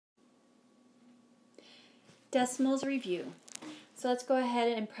Decimals review. So let's go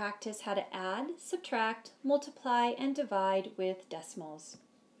ahead and practice how to add, subtract, multiply, and divide with decimals.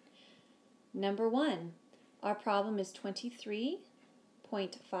 Number 1, our problem is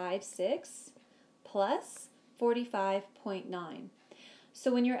 23.56 plus 45.9.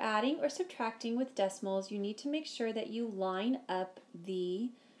 So when you're adding or subtracting with decimals, you need to make sure that you line up the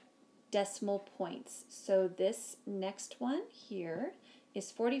decimal points. So this next one here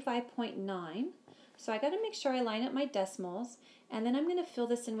is 45.9. So I got to make sure I line up my decimals, and then I'm going to fill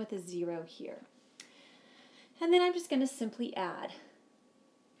this in with a 0 here. And then I'm just going to simply add.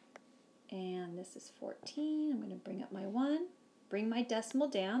 And this is 14. I'm going to bring up my 1, bring my decimal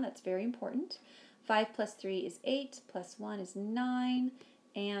down. That's very important. 5 plus 3 is 8, plus 1 is 9,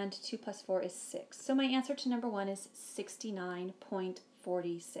 and 2 plus 4 is 6. So my answer to number 1 is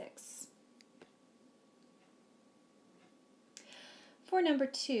 69.46. For number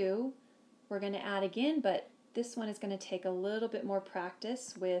 2, we're going to add again, but this one is going to take a little bit more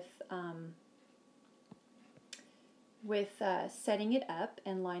practice with setting it up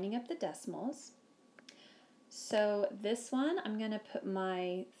and lining up the decimals. So this one, I'm going to put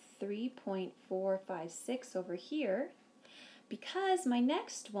my 3.456 over here because my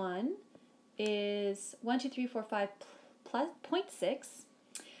next one is 1, 2, 3, 4, 5 plus 0.6.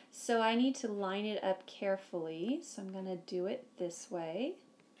 So I need to line it up carefully. So I'm going to do it this way,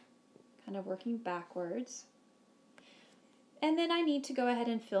 kind of working backwards. And then I need to go ahead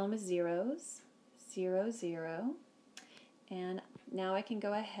and fill in with zeros, 0, 0. And now I can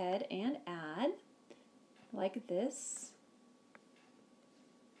go ahead and add like this.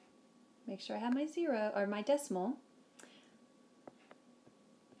 Make sure I have my 0 or my decimal.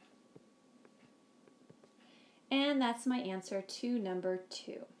 And that's my answer to number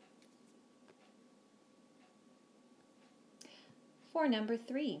 2. For number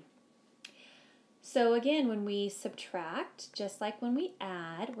 3. So again, when we subtract, just like when we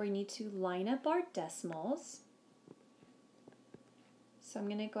add, we need to line up our decimals. So I'm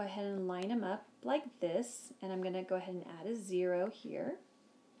going to go ahead and line them up like this, and I'm going to go ahead and add a 0 here.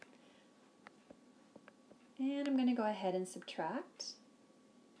 And I'm going to go ahead and subtract.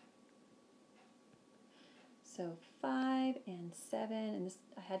 So 5 and 7, and this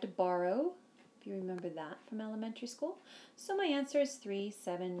I had to borrow, if you remember that from elementary school. So my answer is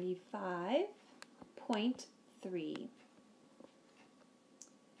 375.3.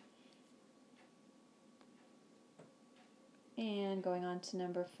 And going on to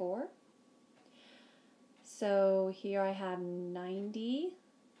number 4. So here I have 90.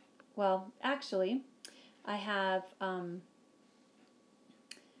 Well, actually, I have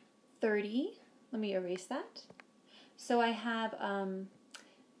 30. Let me erase that. So I have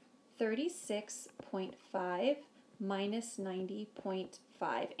 36.5 minus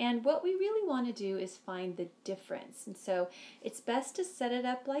 90.5. And what we really want to do is find the difference. And so it's best to set it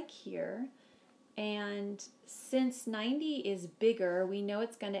up like here. And since 90 is bigger, we know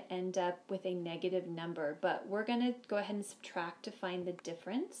it's going to end up with a negative number, but we're going to go ahead and subtract to find the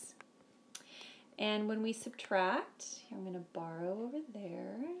difference. And when we subtract, here I'm going to borrow over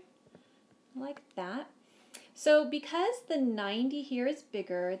there, like that. So because the 90 here is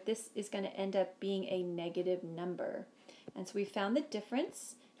bigger, this is going to end up being a negative number. And so we found the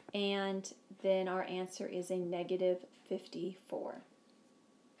difference, and then our answer is a negative 54.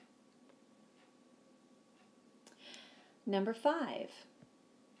 Number 5.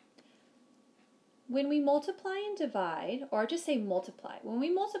 When we multiply and divide, or just say multiply, when we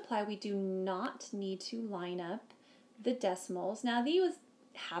multiply, we do not need to line up the decimals. Now these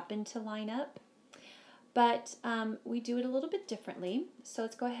happen to line up, but we do it a little bit differently. So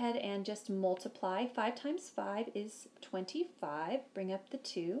let's go ahead and just multiply. 5 times 5 is 25. Bring up the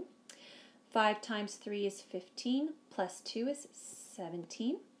 2. 5 times 3 is 15. Plus 2 is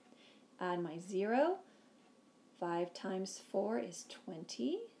 17. Add my 0. 5 times 4 is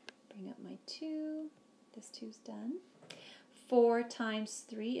 20. Bring up my 2. This 2's done. 4 times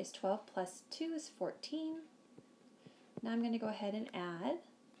 3 is 12. Plus 2 is 14. Now I'm going to go ahead and add.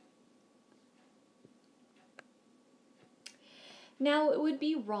 Now it would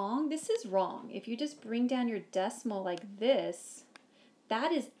be wrong. This is wrong. If you just bring down your decimal like this,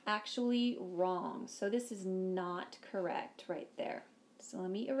 that is actually wrong. So this is not correct right there. So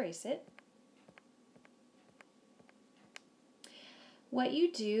let me erase it. What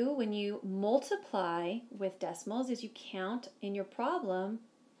you do when you multiply with decimals is you count in your problem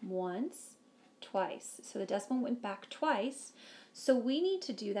once, twice. So the decimal went back twice. So we need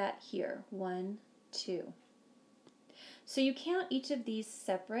to do that here. 1, 2. So you count each of these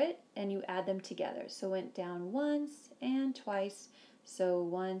separate and you add them together. So it went down once and twice. So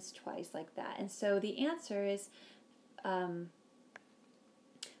once, twice, like that. And so the answer is, oh,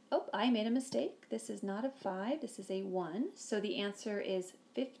 I made a mistake. This is not a 5, this is a 1. So the answer is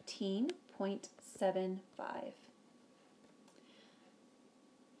 15.75.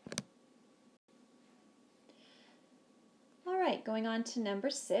 All right, going on to number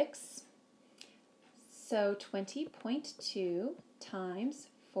 6. So 20.2 times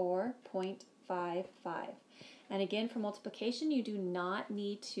 4.55. And again, for multiplication, you do not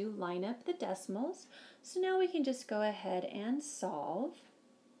need to line up the decimals. So now we can just go ahead and solve.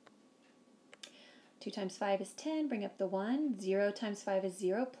 2 times 5 is 10, bring up the 1. 0 times 5 is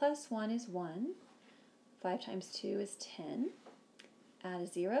 0, plus 1 is 1. 5 times 2 is 10. Add a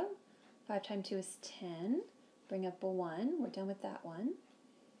 0. 5 times 2 is 10. Bring up a 1. We're done with that one.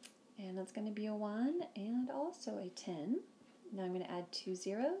 And that's going to be a 1 and also a 10. Now I'm going to add 2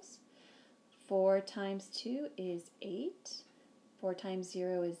 zeros. 4 times 2 is 8. 4 times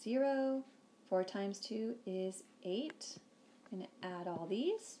 0 is 0. 4 times 2 is 8. I'm going to add all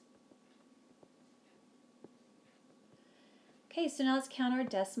these. Okay, so now let's count our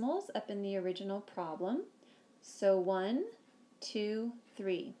decimals up in the original problem. So 1, 2,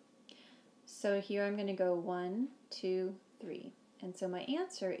 3. So here I'm going to go 1, 2, 3. And so my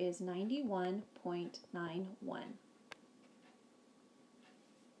answer is 91.91.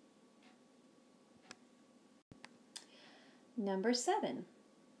 Number 7.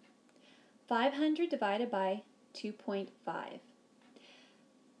 500 divided by 2.5.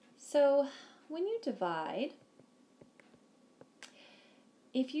 So when you divide,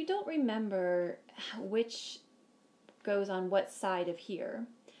 if you don't remember which goes on what side of here,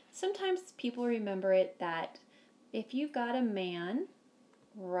 sometimes people remember it that if you've got a man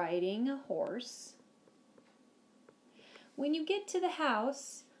riding a horse, when you get to the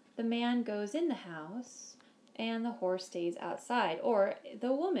house, the man goes in the house and the horse stays outside. Or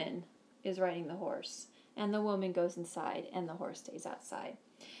the woman is riding the horse and the woman goes inside and the horse stays outside.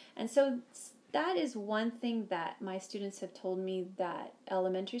 And so that is one thing that my students have told me that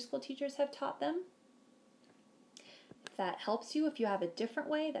elementary school teachers have taught them. If that helps you, if you have a different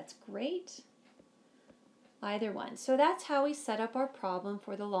way, that's great. Either one. So that's how we set up our problem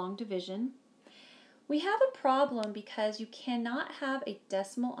for the long division. We have a problem because you cannot have a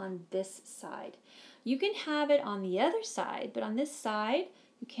decimal on this side. You can have it on the other side, but on this side,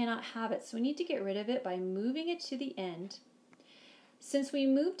 you cannot have it. So we need to get rid of it by moving it to the end. Since we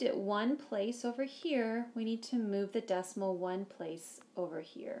moved it one place over here, we need to move the decimal one place over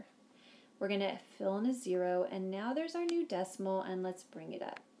here. We're going to fill in a 0, and now there's our new decimal, and let's bring it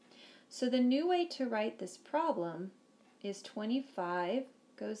up. So the new way to write this problem is 25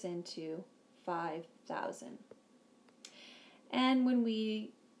 goes into 5,000. And when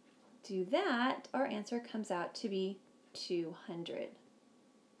we do that, our answer comes out to be 200.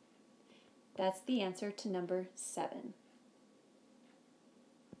 That's the answer to number 7.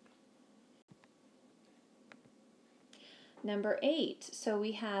 Number 8, so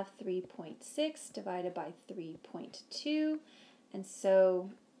we have 3.6 divided by 3.2, and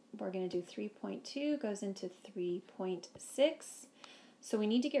so we're going to do 3.2 goes into 3.6. So we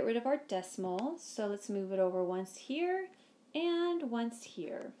need to get rid of our decimal, so let's move it over once here and once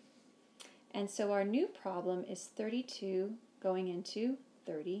here. And so our new problem is 32 going into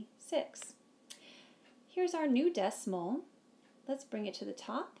 36. Here's our new decimal. Let's bring it to the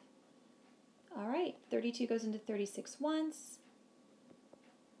top. All right, 32 goes into 36 once.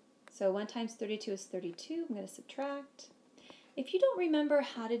 So 1 times 32 is 32. I'm going to subtract. If you don't remember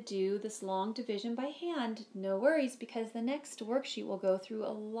how to do this long division by hand, no worries, because the next worksheet will go through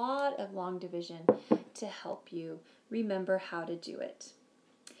a lot of long division to help you remember how to do it.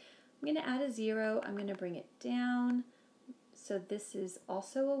 I'm going to add a 0. I'm going to bring it down. So this is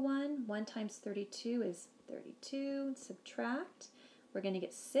also a 1. 1 times 32 is 32. Subtract. We're going to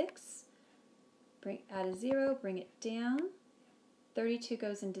get 6. Add a 0, bring it down. 32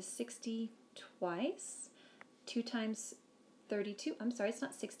 goes into 60 twice. 2 times 32, I'm sorry, it's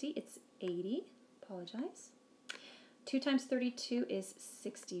not 60, it's 80. Apologize. 2 times 32 is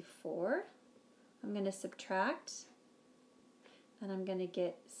 64. I'm going to subtract, and I'm going to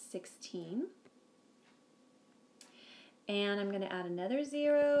get 16. And I'm going to add another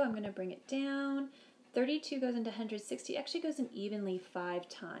 0. I'm going to bring it down. 32 goes into 160, actually goes in evenly 5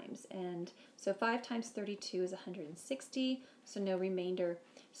 times. And so 5 times 32 is 160, so no remainder.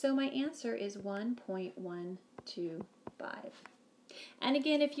 So my answer is 1.125. And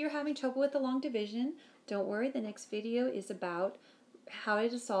again, if you're having trouble with the long division, don't worry, the next video is about how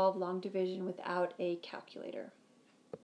to solve long division without a calculator.